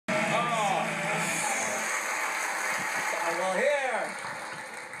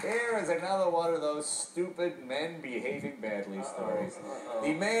is another one of those stupid men behaving badly stories.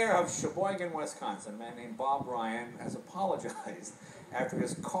 The mayor of Sheboygan, Wisconsin, a man named Bob Ryan, has apologized after he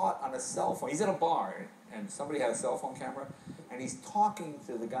was caught on a cell phone. He's at a bar, and somebody had a cell phone camera, and he's talking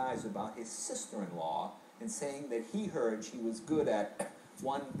to the guys about his sister-in-law and saying that he heard she was good at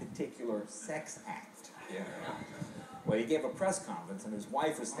one particular sex act. Yeah. Well, he gave a press conference, and his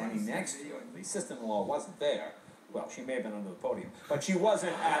wife was standing next to him. The sister-in-law wasn't there. Well, she may have been under the podium, but she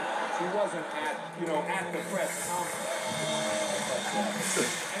wasn't at the press conference.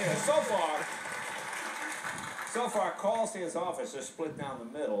 Anyway, so far, calls to his office are split down the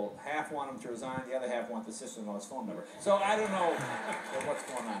middle. Half want him to resign, the other half want the sister-in-law's phone number. So I don't know what's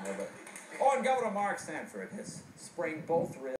going on there, but and Governor Mark Sanford has sprained both wrists.